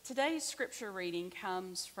Today's scripture reading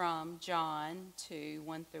comes from John 2,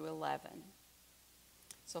 1 through 11.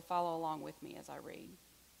 So follow along with me as I read.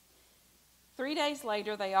 3 days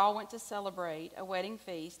later, they all went to celebrate a wedding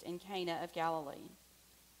feast in Cana of Galilee.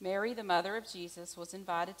 Mary, the mother of Jesus, was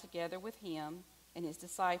invited together with him and his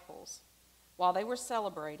disciples. While they were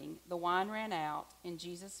celebrating, the wine ran out, and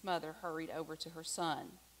Jesus' mother hurried over to her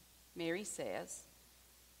son. Mary says,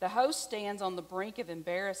 "The host stands on the brink of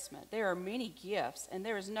embarrassment. There are many gifts, and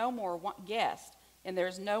there is no more guest, and there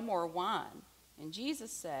is no more wine." And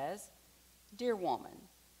Jesus says, "Dear woman,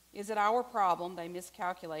 is it our problem they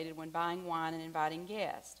miscalculated when buying wine and inviting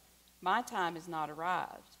guests? My time has not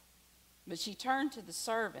arrived." But she turned to the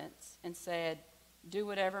servants and said, "Do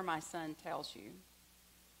whatever my son tells you."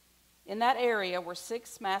 In that area were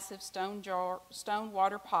 6 massive stone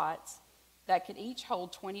water pots that could each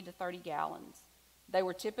hold 20 to 30 gallons. They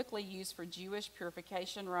were typically used for Jewish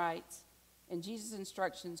purification rites, and Jesus'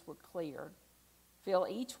 instructions were clear. Fill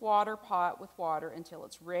each water pot with water until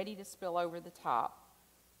it's ready to spill over the top.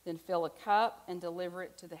 Then fill a cup and deliver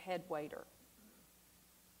it to the head waiter.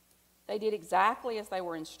 They did exactly as they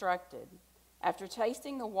were instructed. After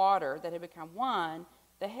tasting the water that had become wine,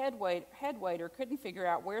 the head waiter couldn't figure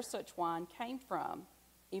out where such wine came from,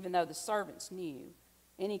 even though the servants knew.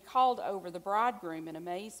 And he called over the bridegroom in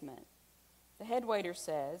amazement. The head waiter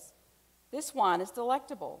says, "This wine is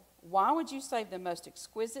delectable. Why would you save the most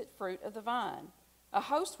exquisite fruit of the vine? A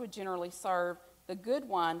host would generally serve the good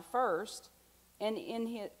wine first, and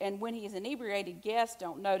when his inebriated guests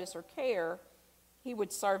don't notice or care, he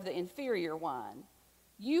would serve the inferior wine.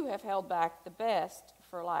 You have held back the best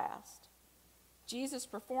for last." Jesus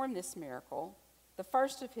performed this miracle, the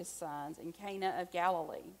first of his signs, in Cana of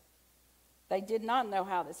Galilee. They did not know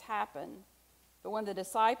how this happened, but when the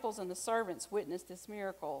disciples and the servants witnessed this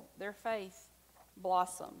miracle, their faith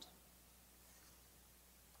blossomed.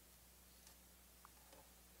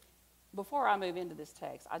 Before I move into this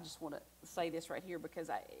text, I just want to say this right here because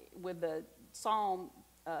with the Psalm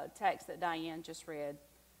text that Diane just read,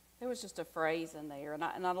 there was just a phrase in there, and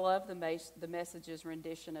I love the Message's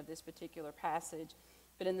rendition of this particular passage.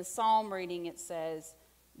 But in the Psalm reading, it says,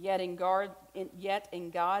 yet in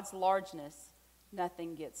God's largeness,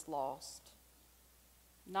 nothing gets lost.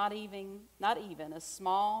 Not even a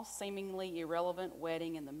small, seemingly irrelevant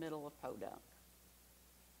wedding in the middle of Podunk.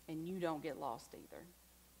 And you don't get lost either.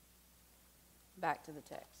 Back to the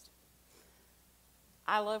text.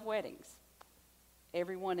 I love weddings.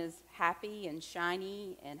 Everyone is happy and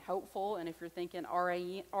shiny and hopeful, and if you're thinking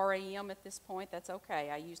RAM at this point, that's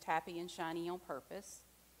okay. I used happy and shiny on purpose.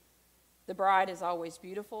 The bride is always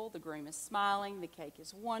beautiful, the groom is smiling, the cake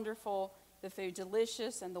is wonderful, the food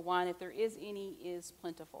delicious, and the wine, if there is any, is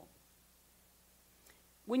plentiful.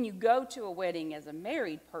 When you go to a wedding as a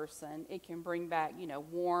married person, it can bring back,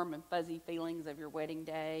 warm and fuzzy feelings of your wedding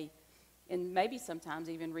day, and maybe sometimes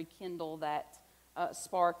even rekindle that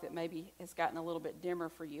spark that maybe has gotten a little bit dimmer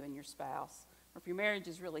for you and your spouse. Or if your marriage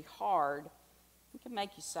is really hard, it can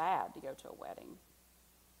make you sad to go to a wedding.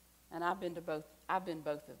 And I've been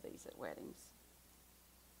both of these at weddings.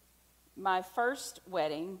 My first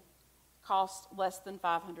wedding cost less than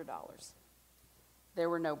 $500. There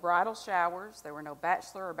were no bridal showers. There were no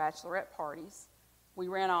bachelor or bachelorette parties. We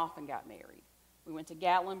ran off and got married. We went to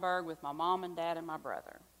Gatlinburg with my mom and dad and my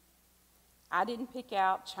brother. I didn't pick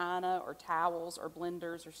out china or towels or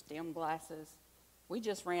blenders or stem glasses. We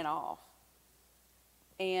just ran off.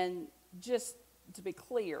 And just to be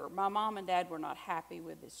clear, my mom and dad were not happy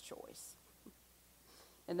with this choice.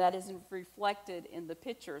 And that isn't reflected in the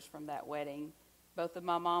pictures from that wedding. Both of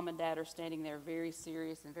my mom and dad are standing there very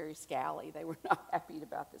serious and very scowly. They were not happy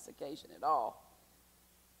about this occasion at all.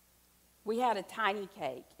 We had a tiny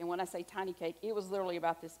cake. And when I say tiny cake, it was literally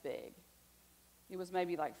about this big. It was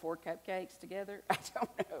maybe like 4 cupcakes together. I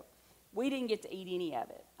don't know. We didn't get to eat any of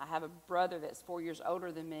it. I have a brother that's 4 years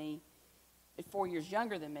older than me, 4 years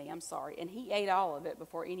younger than me, and he ate all of it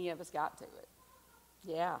before any of us got to it.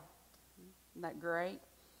 Yeah. Isn't that great?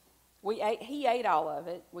 He ate all of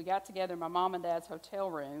it. We got together in my mom and dad's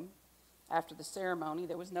hotel room after the ceremony.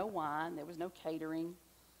 There was no wine. There was no catering.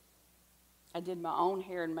 I did my own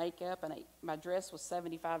hair and makeup, and my dress was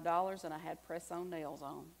 $75, and I had press-on nails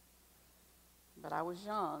on. But I was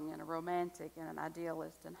young and a romantic and an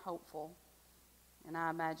idealist and hopeful, and I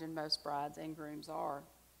imagine most brides and grooms are.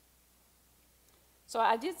 So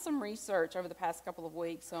I did some research over the past couple of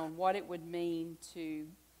weeks on what it would mean to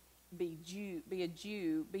be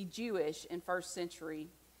Jewish in first century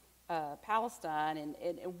Palestine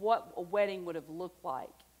and what a wedding would have looked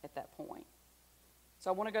like at that point. So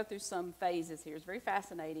I want to go through some phases here. It's very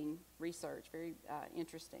fascinating research, very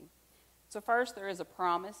interesting. So first there is a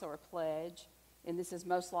promise or a pledge, and this is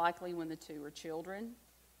most likely when the two are children,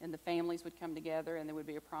 and the families would come together, and there would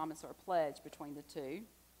be a promise or a pledge between the two.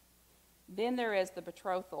 Then there is the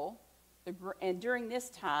betrothal, and during this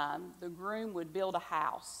time, the groom would build a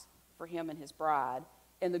house for him and his bride,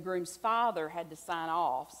 and the groom's father had to sign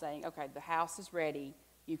off saying, okay, the house is ready,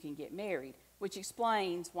 you can get married, which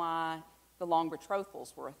explains why the long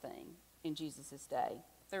betrothals were a thing in Jesus' day.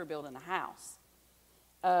 They were building a house.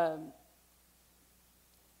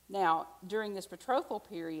 Now, during this betrothal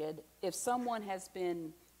period, if someone has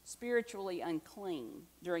been spiritually unclean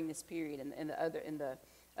during this period and the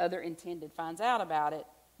other intended finds out about it,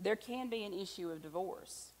 there can be an issue of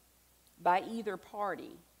divorce by either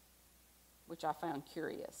party, which I found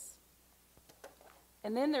curious.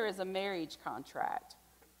 And then there is a marriage contract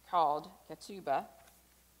called ketubah,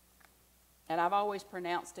 and I've always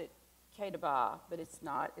pronounced it ketubah, but it's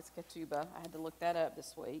not. It's ketubah. I had to look that up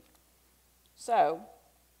this week. So,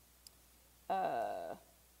 the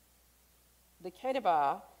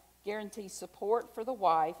ketubah guarantees support for the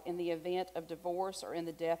wife in the event of divorce or in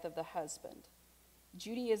the death of the husband.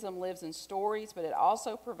 Judaism lives in stories, but it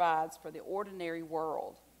also provides for the ordinary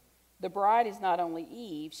world. The bride is not only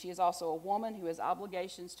Eve, she is also a woman who has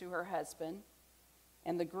obligations to her husband,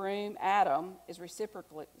 and the groom, Adam, is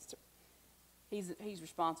reciprocally, he's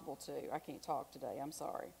responsible too. I can't talk today, I'm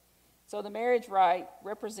sorry. So the marriage rite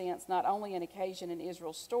represents not only an occasion in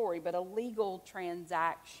Israel's story, but a legal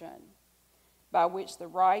transaction by which the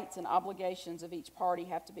rights and obligations of each party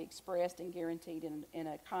have to be expressed and guaranteed in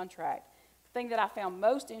a contract. The thing that I found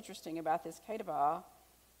most interesting about this ketubah,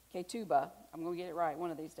 I'm going to get it right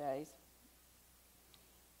one of these days,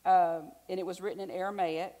 and it was written in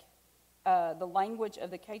Aramaic. The language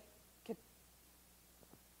of the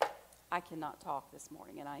I cannot talk this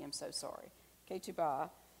morning, and I am so sorry. Ketubah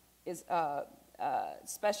is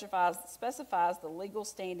specifies the legal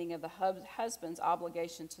standing of the husband's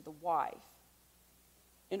obligation to the wife.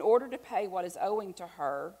 In order to pay what is owing to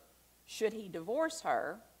her, should he divorce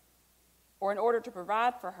her, or in order to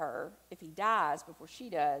provide for her, if he dies before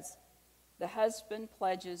she does, the husband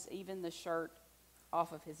pledges even the shirt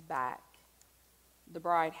off of his back. The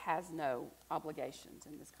bride has no obligations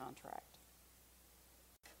in this contract.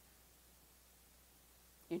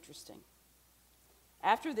 Interesting.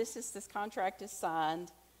 After this contract is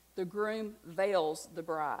signed, the groom veils the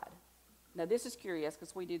bride. Now this is curious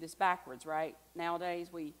because we do this backwards, right? Nowadays,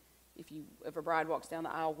 if a bride walks down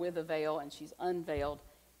the aisle with a veil and she's unveiled,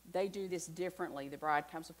 they do this differently. The bride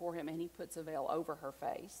comes before him and he puts a veil over her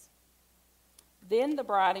face. Then the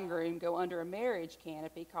bride and groom go under a marriage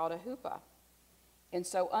canopy called a huppah. And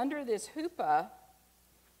so under this huppah,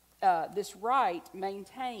 this rite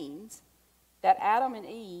maintains that Adam and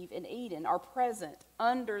Eve in Eden are present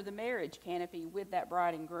under the marriage canopy with that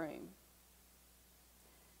bride and groom,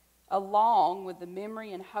 along with the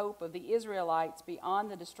memory and hope of the Israelites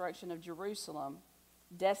beyond the destruction of Jerusalem,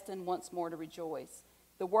 destined once more to rejoice.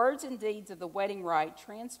 The words and deeds of the wedding rite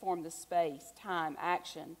transform the space, time,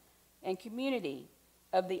 action, and community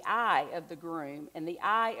of the I of the groom and the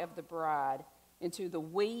I of the bride into the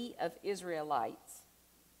we of Israelites,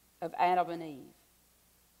 of Adam and Eve.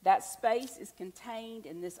 That space is contained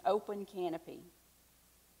in this open canopy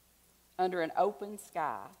under an open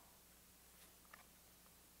sky.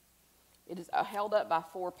 It is held up by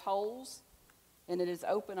 4 poles, and it is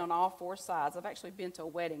open on all 4 sides. I've actually been to a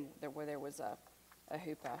wedding where there was a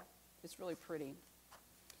huppah. It's really pretty.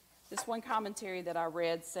 This one commentary that I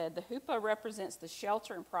read said, the huppah represents the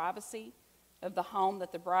shelter and privacy of the home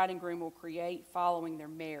that the bride and groom will create following their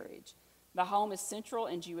marriage. The home is central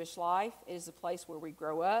in Jewish life. It is a place where we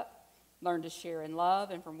grow up, learn to share in love,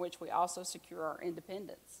 and from which we also secure our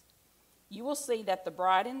independence. You will see that the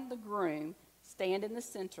bride and the groom stand in the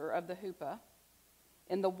center of the huppah,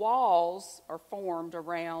 and the walls are formed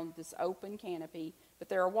around this open canopy, but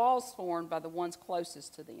there are walls formed by the ones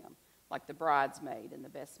closest to them, like the bridesmaid and the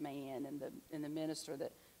best man and the minister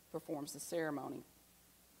that performs the ceremony.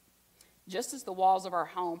 Just as the walls of our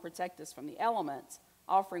home protect us from the elements,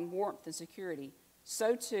 offering warmth and security,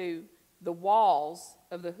 so too the walls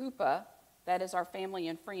of the huppah, that is our family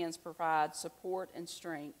and friends, provide support and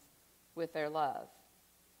strength with their love.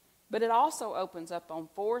 But it also opens up on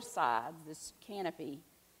 4 sides, this canopy,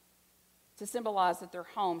 to symbolize that their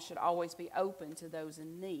home should always be open to those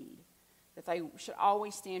in need, that they should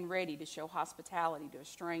always stand ready to show hospitality to a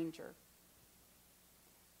stranger.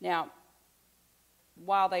 Now,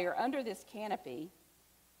 while they are under this canopy,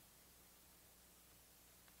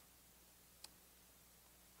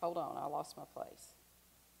 hold on, I lost my place.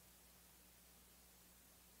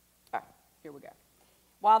 Here we go.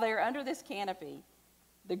 While they are under this canopy,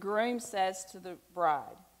 The groom says to the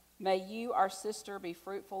bride, "May you, our sister, be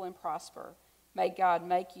fruitful and prosper. May God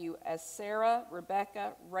make you as Sarah,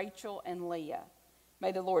 Rebekah, Rachel, and Leah.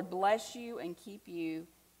 May the Lord bless you and keep you.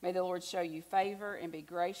 May the Lord show you favor and be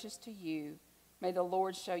gracious to you. May the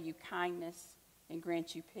Lord show you kindness and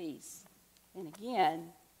grant you peace." And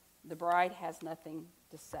again, the bride has nothing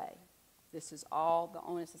to say. This is all, the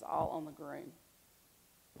onus is all on the groom.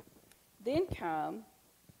 Then come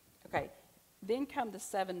the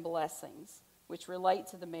 7 blessings, which relate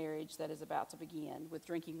to the marriage that is about to begin with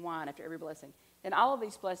drinking wine after every blessing. And all of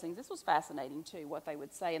these blessings, this was fascinating too, what they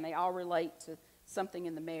would say, and they all relate to something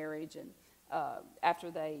in the marriage. And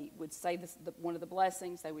after they would say one of the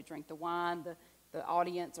blessings, they would drink the wine. The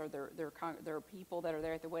audience or their people that are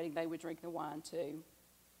there at the wedding, they would drink the wine too.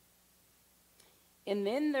 And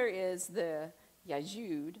then there is the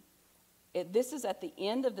Yajud. This is at the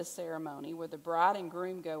end of the ceremony where the bride and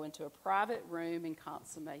groom go into a private room and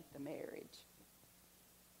consummate the marriage.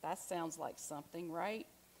 That sounds like something, right?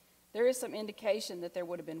 There is some indication that there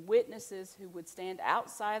would have been witnesses who would stand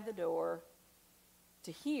outside the door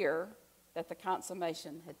to hear that the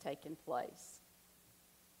consummation had taken place.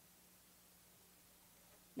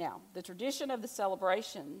 Now, the tradition of the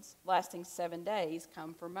celebrations lasting 7 days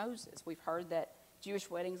come from Moses. We've heard that Jewish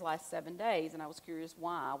weddings last 7 days, and I was curious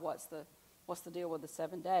why. What's the deal with the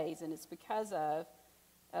 7 days? And it's because of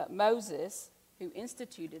Moses, who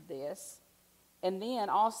instituted this, and then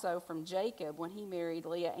also from Jacob when he married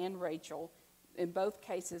Leah and Rachel. In both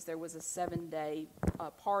cases, there was a 7-day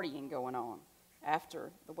partying going on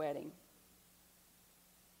after the wedding.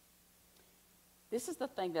 This is the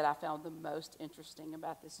thing that I found the most interesting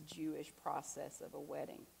about this Jewish process of a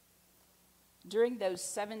wedding. During those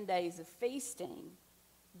 7 days of feasting,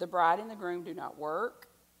 the bride and the groom do not work,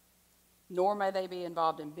 nor may they be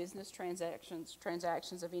involved in business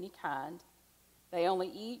transactions of any kind. They only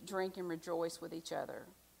eat, drink, and rejoice with each other.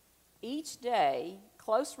 Each day,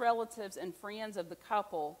 close relatives and friends of the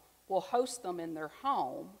couple will host them in their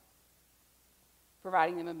home,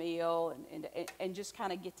 providing them a meal and just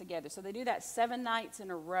kind of get together. So they do that 7 nights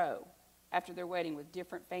in a row after their wedding with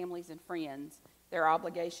different families and friends. Their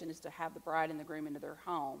obligation is to have the bride and the groom into their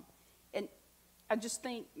home. And I just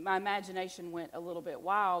think my imagination went a little bit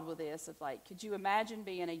wild with this. Of like, could you imagine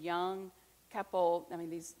being a young couple? I mean,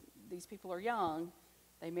 these people are young.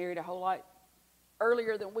 They married a whole lot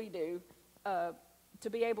earlier than we do. To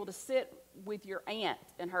be able to sit with your aunt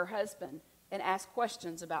and her husband and ask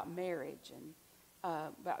questions about marriage and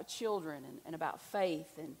about children and about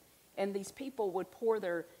faith. And these people would pour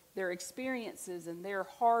their experiences and their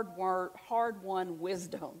hard-won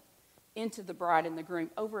wisdom into the bride and the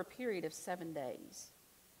groom over a period of 7 days.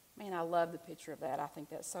 Man, I love the picture of that. I think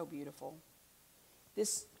that's so beautiful.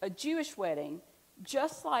 A Jewish wedding,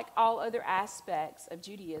 just like all other aspects of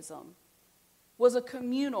Judaism, was a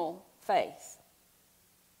communal faith.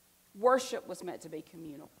 Worship was meant to be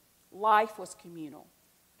communal. Life was communal.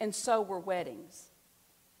 And so were weddings.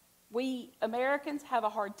 We Americans have a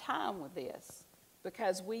hard time with this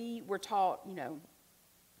because we were taught,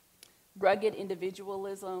 rugged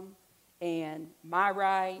individualism and my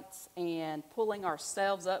rights and pulling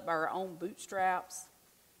ourselves up by our own bootstraps.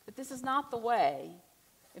 But this is not the way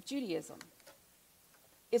of Judaism.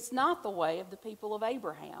 It's not the way of the people of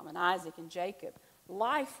Abraham and Isaac and Jacob.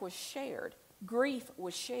 Life was shared. Grief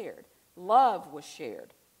was shared. Love was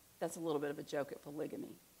shared. That's a little bit of a joke at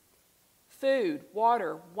polygamy. Food,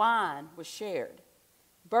 water, wine was shared.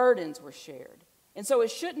 Burdens were shared. And so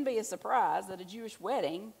it shouldn't be a surprise that a Jewish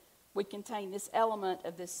wedding would contain this element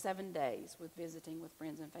of this 7 days with visiting with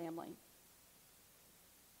friends and family.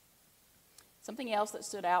 Something else that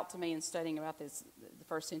stood out to me in studying about the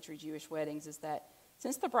first century Jewish weddings is that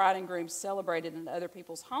since the bride and groom celebrated in other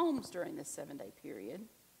people's homes during this 7-day period,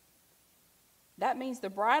 that means the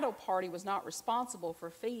bridal party was not responsible for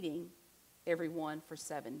feeding everyone for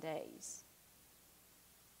 7 days.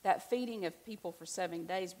 That feeding of people for 7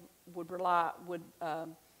 days would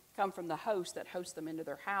come from the host that hosts them into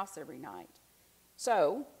their house every night.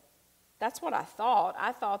 So that's what I thought.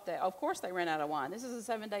 I thought that, of course, they ran out of wine. This is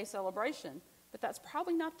a 7-day celebration, but that's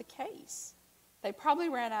probably not the case. They probably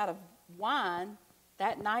ran out of wine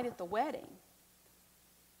that night at the wedding.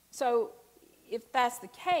 So if that's the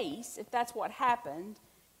case, if that's what happened,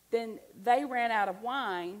 then they ran out of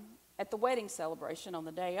wine at the wedding celebration on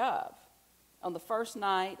the day of, on the first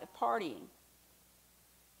night of partying.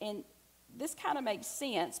 And this kind of makes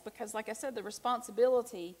sense because, like I said, the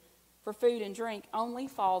responsibility for food and drink only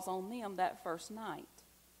falls on them that first night.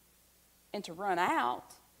 And to run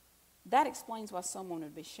out, that explains why someone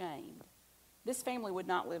would be shamed. This family would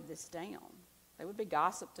not live this down. They would be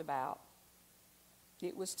gossiped about.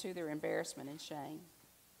 It was to their embarrassment and shame.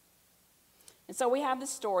 And so we have this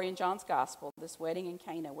story in John's Gospel, this wedding in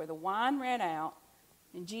Cana, where the wine ran out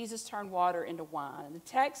and Jesus turned water into wine. And the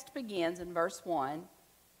text begins in verse 1,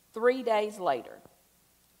 3 days later.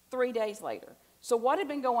 3 days later. So what had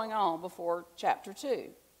been going on before chapter 2?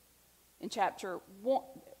 In chapter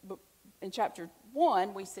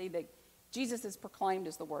 1, we see that Jesus is proclaimed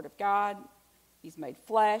as the Word of God. He's made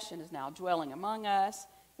flesh and is now dwelling among us.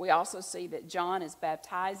 We also see that John is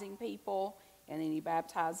baptizing people, and then he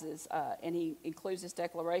baptizes, and he includes this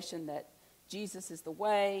declaration that Jesus is the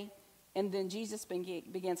way. And then Jesus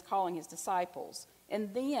begins calling his disciples.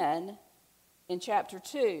 And then, in chapter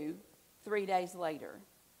 2, 3 days later,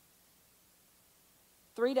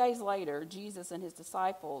 3 days later, Jesus and his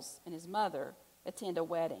disciples and his mother attend a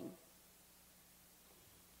wedding.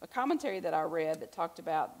 A commentary that I read that talked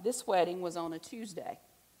about this wedding was on a Tuesday,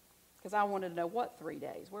 because I wanted to know what 3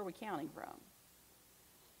 days, where are we counting from?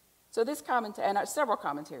 So this commentary, and several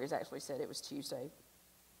commentaries actually said it was Tuesday,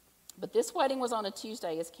 but this wedding was on a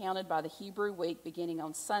Tuesday as counted by the Hebrew week beginning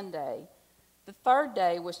on Sunday. The third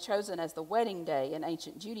day was chosen as the wedding day in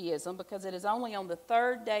ancient Judaism because it is only on the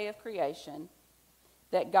third day of creation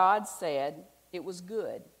that God said it was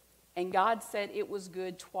good. And God said it was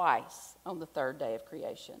good twice on the third day of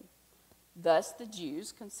creation. Thus, the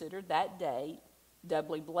Jews considered that day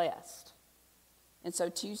doubly blessed. And so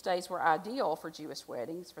Tuesdays were ideal for Jewish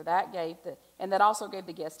weddings, for that and that also gave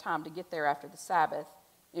the guests time to get there after the Sabbath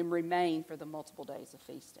and remain for the multiple days of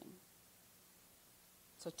feasting.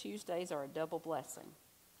 So Tuesdays are a double blessing.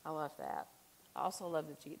 I love that. I also love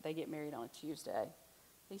that they get married on a Tuesday.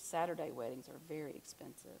 These Saturday weddings are very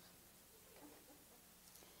expensive.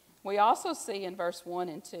 We also see in verse 1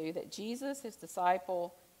 and 2 that Jesus, his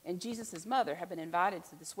disciple, and Jesus' mother have been invited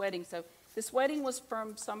to this wedding. So this wedding was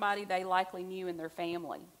from somebody they likely knew in their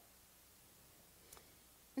family.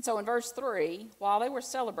 And so in verse 3, while they were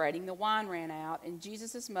celebrating, the wine ran out, and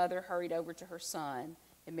Jesus' mother hurried over to her son.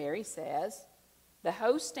 And Mary says, "The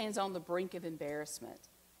host stands on the brink of embarrassment.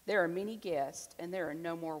 There are many guests, and there are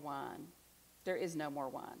no more wine." There is no more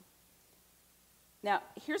wine. Now,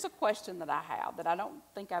 here's a question that I have that I don't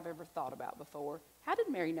think I've ever thought about before. How did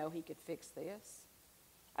Mary know he could fix this?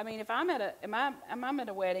 I mean, if I'm at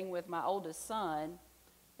a wedding with my oldest son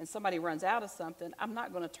and somebody runs out of something, I'm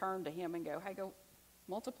not going to turn to him and go, "Hey, go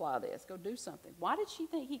multiply this, go do something." Why did she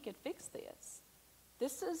think he could fix this?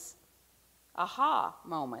 This is a aha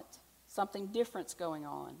moment. Something different's going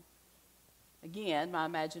on. Again, my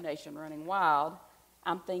imagination running wild.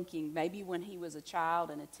 I'm thinking maybe when he was a child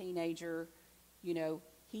and a teenager,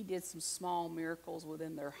 he did some small miracles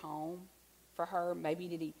within their home for her.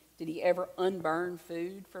 Maybe did he ever unburn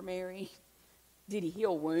food for Mary? Did he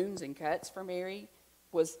heal wounds and cuts for Mary?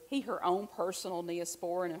 Was he her own personal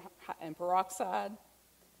Neosporin and peroxide?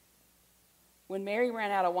 When Mary ran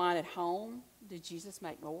out of wine at home, did Jesus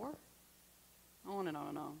make more? On and on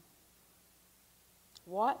and on.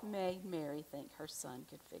 What made Mary think her son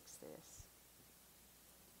could fix this?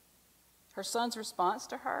 Her son's response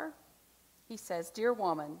to her, he says, "Dear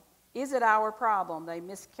woman, is it our problem they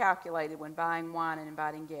miscalculated when buying wine and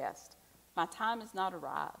inviting guests? My time has not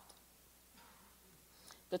arrived."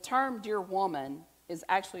 The term "dear woman" is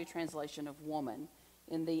actually a translation of woman.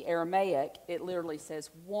 In the Aramaic, it literally says,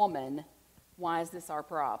 "Woman, why is this our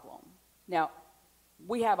problem?" Now,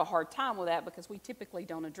 we have a hard time with that because we typically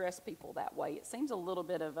don't address people that way. It seems a little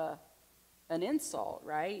bit of an insult,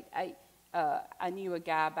 right? I knew a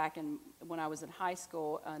guy back when I was in high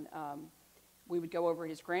school, and we would go over at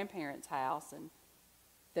his grandparents' house, and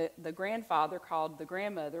the grandfather called the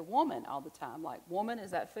grandmother "woman" all the time, like, "Woman,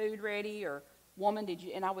 is that food ready?" Or "Woman, did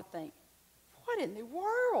you?" And I would think, what in the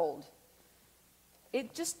world?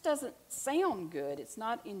 It just doesn't sound good. It's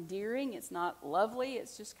not endearing. It's not lovely.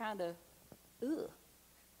 It's just kind of, ugh.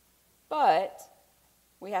 But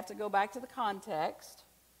we have to go back to the context,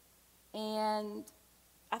 and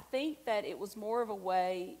I think that it was more of a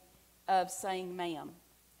way of saying "ma'am,"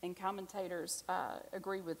 and commentators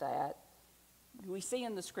agree with that. We see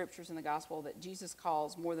in the scriptures in the gospel that Jesus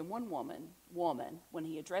calls more than one woman when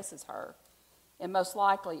he addresses her, and most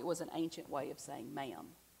likely it was an ancient way of saying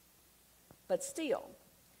 "ma'am." But still,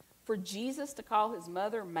 for Jesus to call his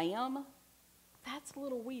mother "ma'am," that's a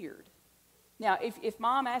little weird. Now, if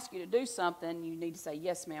mom asks you to do something, you need to say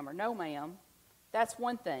 "yes, ma'am," or "no, ma'am." That's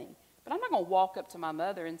one thing. But I'm not going to walk up to my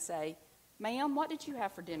mother and say, "Ma'am, what did you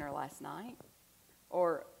have for dinner last night?"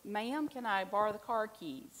 Or, "Ma'am, can I borrow the car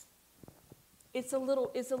keys?" It's a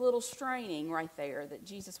little straining right there that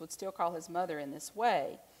Jesus would still call his mother in this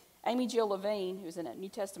way. Amy Jill Levine, who's a New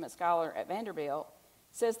Testament scholar at Vanderbilt,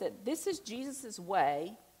 says that this is Jesus'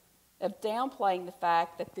 way of downplaying the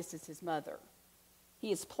fact that this is his mother.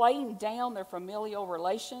 He is playing down their familial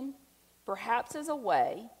relation, perhaps as a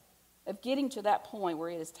way of getting to that point where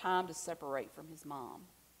it is time to separate from his mom.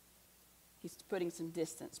 He's putting some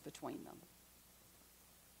distance between them.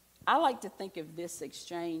 I like to think of this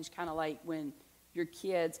exchange kind of like when your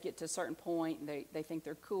kids get to a certain point and they think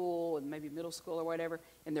they're cool, and maybe middle school or whatever,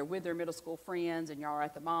 and they're with their middle school friends, and y'all are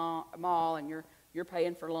at the mall and you're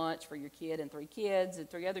paying for lunch for your kid and three kids and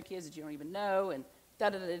three other kids that you don't even know, and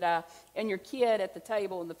da-da-da-da. And your kid at the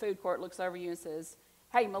table in the food court looks over you and says,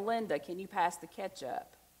 "Hey, Melinda, can you pass the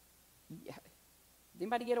ketchup?" Yeah. Did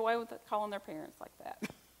anybody get away with calling their parents like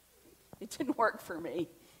that? It didn't work for me.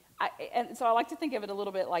 And so I like to think of it a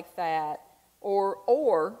little bit like that.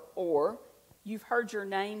 Or you've heard your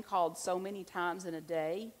name called so many times in a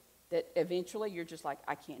day that eventually you're just like,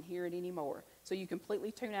 I can't hear it anymore. So you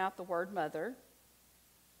completely tune out the word mother.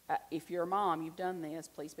 If you're a mom, you've done this,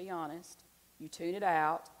 please be honest. You tune it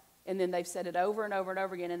out, and then they've said it over and over and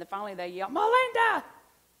over again, and then finally they yell, "Melinda!"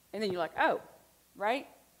 And then you're like, oh, right?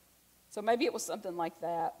 So maybe it was something like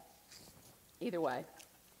that. Either way.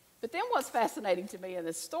 But then what's fascinating to me in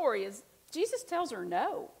this story is Jesus tells her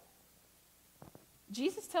no.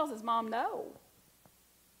 Jesus tells his mom no.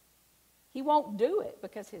 He won't do it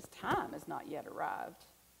because his time has not yet arrived.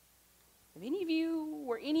 Were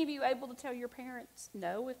any of you able to tell your parents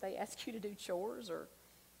no if they ask you to do chores or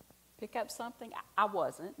pick up something? I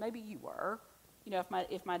wasn't. Maybe you were. You know,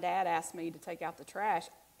 if my dad asked me to take out the trash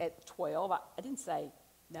at 12, I didn't say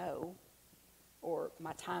no, or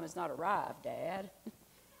my time has not arrived, Dad.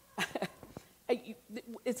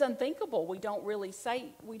 It's unthinkable. We don't,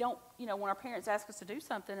 when our parents ask us to do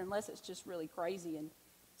something, unless it's just really crazy and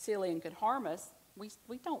silly and could harm us, we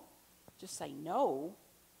don't just say no.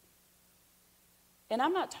 And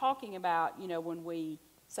I'm not talking about, when we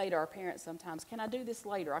say to our parents sometimes, "Can I do this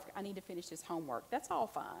later? I need to finish this homework." That's all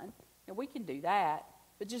fine, and we can do that.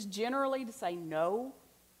 But just generally to say no,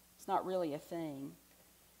 it's not really a thing.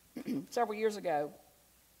 Several years ago,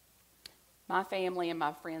 my family and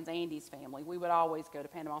my friend Andy's family, we would always go to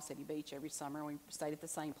Panama City Beach every summer. We stayed at the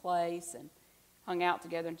same place and hung out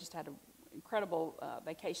together and just had incredible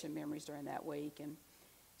vacation memories during that week. And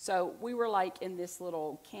so we were like in this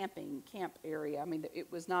little camp area. I mean,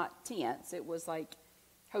 it was not tents. It was like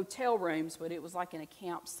hotel rooms, but it was like in a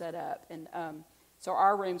camp set up. And so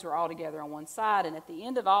our rooms were all together on one side. And at the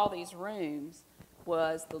end of all these rooms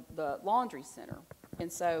was the laundry center.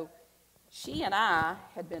 And so she and I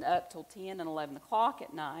had been up till 10 and 11 o'clock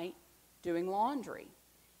at night doing laundry.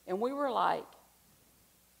 And we were like,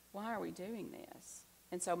 why are we doing this?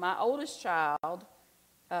 And so my oldest child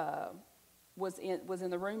was in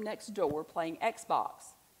the room next door playing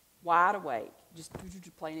Xbox, wide awake, just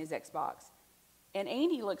playing his Xbox. And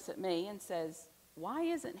Andy looks at me and says, "Why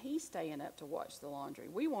isn't he staying up to watch the laundry?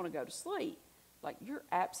 We want to go to sleep." Like, you're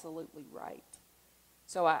absolutely right.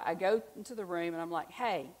 So I go into the room and I'm like,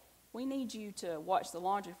 "Hey, we need you to watch the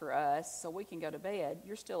laundry for us so we can go to bed.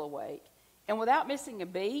 You're still awake." And without missing a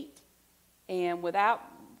beat and without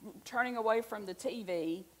turning away from the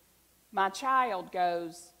TV, my child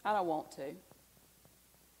goes, "I don't want to."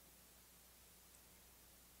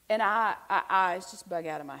 And I eyes just bug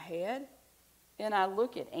out of my head. And I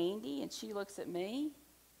look at Andy and she looks at me.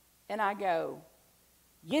 And I go,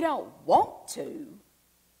 "You don't want to?"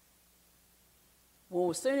 Well,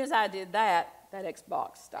 as soon as I did that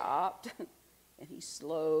Xbox stopped, and he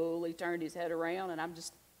slowly turned his head around,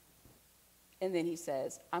 and then he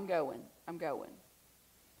says, I'm going.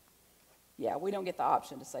 Yeah, we don't get the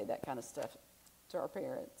option to say that kind of stuff to our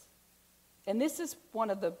parents. And this is one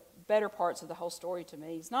of the better parts of the whole story to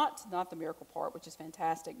me. It's not the miracle part, which is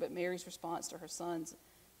fantastic, but Mary's response to her sons.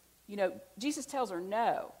 Jesus tells her,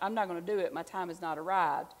 "No, I'm not going to do it. My time has not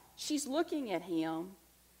arrived." She's looking at him,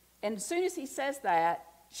 and as soon as he says that,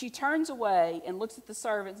 she turns away and looks at the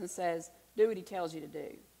servants and says, "Do what he tells you to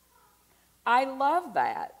do." I love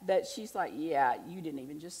that she's like, "Yeah, you didn't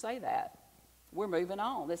even just say that. We're moving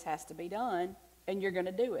on. This has to be done, and you're going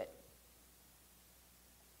to do it."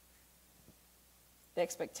 The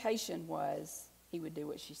expectation was he would do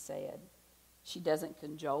what she said. She doesn't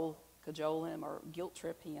cajole him or guilt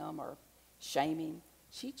trip him or shame him.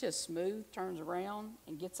 She just smooth turns around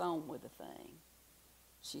and gets on with the thing.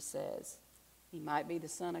 She says, "He might be the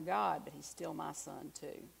Son of God, but he's still my son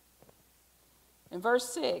too." In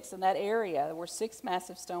verse 6, in that area, there were 6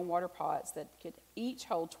 massive stone water pots that could each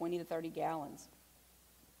hold 20 to 30 gallons.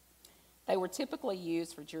 They were typically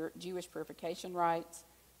used for Jewish purification rites,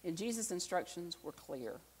 and Jesus' instructions were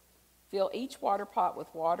clear. Fill each water pot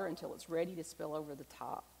with water until it's ready to spill over the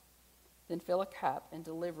top. Then fill a cup and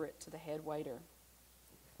deliver it to the head waiter.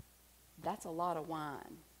 That's a lot of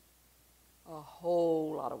wine. A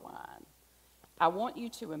whole lot of wine. I want you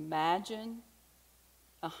to imagine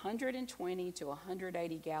 120 to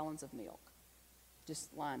 180 gallons of milk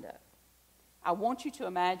just lined up. I want you to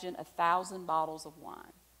imagine 1,000 bottles of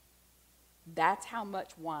wine. That's how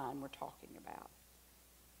much wine we're talking about.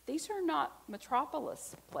 These are not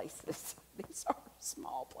metropolis places. These are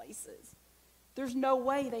small places. There's no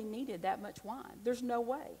way they needed that much wine. There's no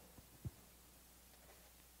way.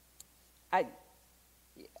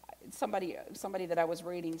 Somebody that I was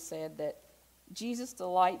reading said that Jesus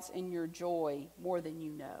delights in your joy more than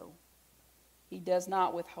you know. He does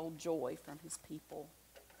not withhold joy from his people.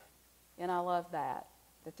 And I love that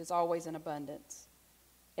there's always an abundance.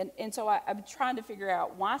 And so I'm trying to figure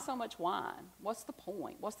out, why so much wine? What's the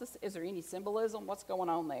point? Is there any symbolism? What's going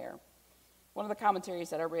on there? One of the commentaries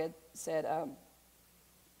that I read said,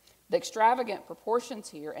 the extravagant proportions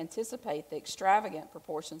here anticipate the extravagant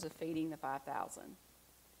proportions of feeding the 5,000.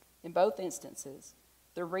 In both instances,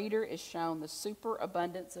 the reader is shown the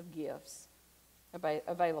superabundance of gifts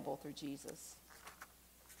available through Jesus.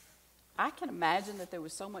 I can imagine that there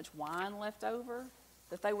was so much wine left over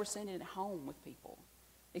that they were sending it home with people,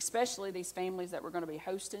 especially these families that were going to be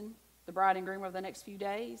hosting the bride and groom over the next few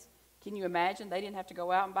days. Can you imagine? They didn't have to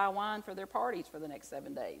go out and buy wine for their parties for the next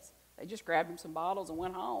 7 days. They just grabbed them some bottles and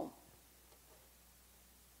went home.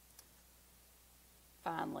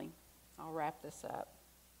 Finally, I'll wrap this up.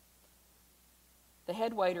 The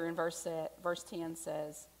head waiter in verse 10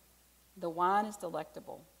 says, "The wine is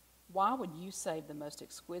delectable. Why would you save the most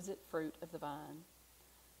exquisite fruit of the vine?"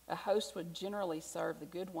 A host would generally serve the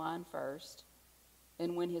good wine first,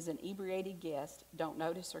 and when his inebriated guests don't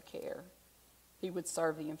notice or care, he would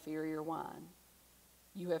serve the inferior wine.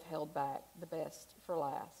 You have held back the best for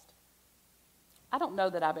last. I don't know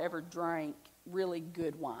that I've ever drank really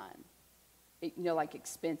good wine, like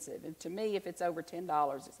expensive. And to me, if it's over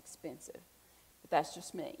 $10, it's expensive. But that's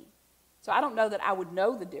just me. So I don't know that I would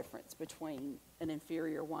know the difference between an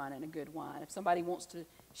inferior wine and a good wine. If somebody wants to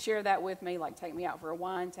share that with me, like take me out for a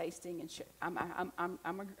wine tasting, and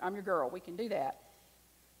I'm your girl. We can do that.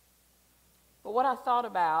 But what I thought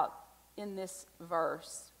about in this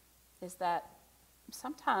verse is that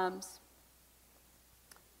sometimes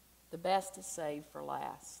the best is saved for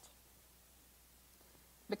last.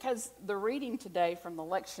 Because the reading today from the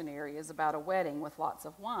lectionary is about a wedding with lots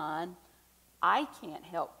of wine, I can't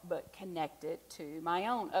help but connect it to my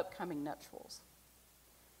own upcoming nuptials.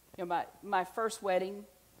 My first wedding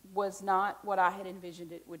was not what I had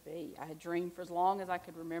envisioned it would be. I had dreamed for as long as I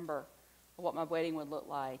could remember what my wedding would look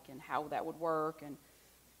like and how that would work and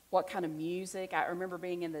what kind of music. I remember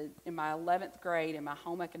being in my 11th grade in my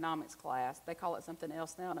home economics class. They call it something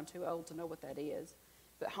else now, and I'm too old to know what that is.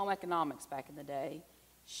 But home economics back in the day,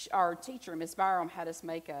 our teacher, Miss Byram, had us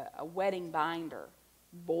make a wedding binder.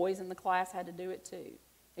 Boys in the class had to do it too.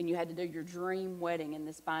 And you had to do your dream wedding in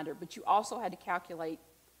this binder. But you also had to calculate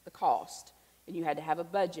the cost. And you had to have a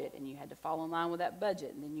budget. And you had to fall in line with that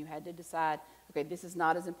budget. And then you had to decide, okay, this is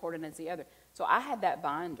not as important as the other. So I had that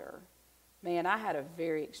binder. Man, I had a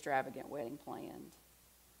very extravagant wedding planned.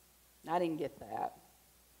 I didn't get that.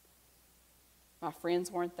 My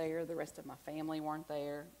friends weren't there. The rest of my family weren't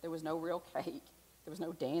there. There was no real cake. There was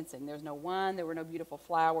no dancing. There was no wine. There were no beautiful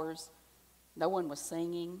flowers. No one was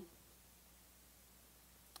singing.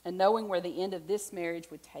 And knowing where the end of this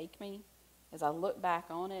marriage would take me, as I look back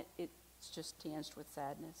on it, it's just tinged with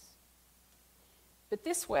sadness. But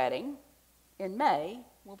this wedding in May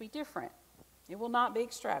will be different. It will not be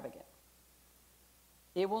extravagant.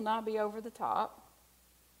 It will not be over the top.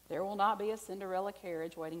 There will not be a Cinderella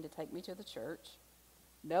carriage waiting to take me to the church.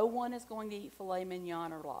 No one is going to eat filet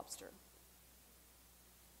mignon or lobster.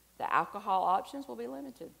 The alcohol options will be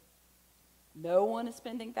limited. No one is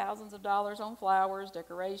spending thousands of dollars on flowers,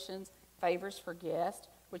 decorations, favors for guests,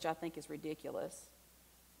 which I think is ridiculous,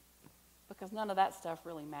 because none of that stuff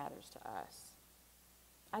really matters to us.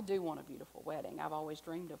 I do want a beautiful wedding. I've always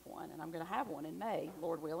dreamed of one, and I'm going to have one in May,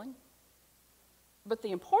 Lord willing. But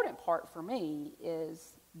the important part for me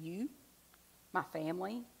is you, my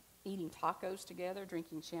family, eating tacos together,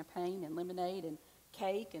 drinking champagne and lemonade and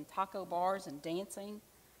cake and taco bars and dancing.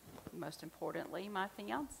 Most importantly, my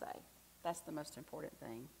fiance. That's the most important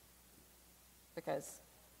thing, because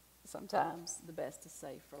sometimes the best is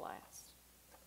saved for last.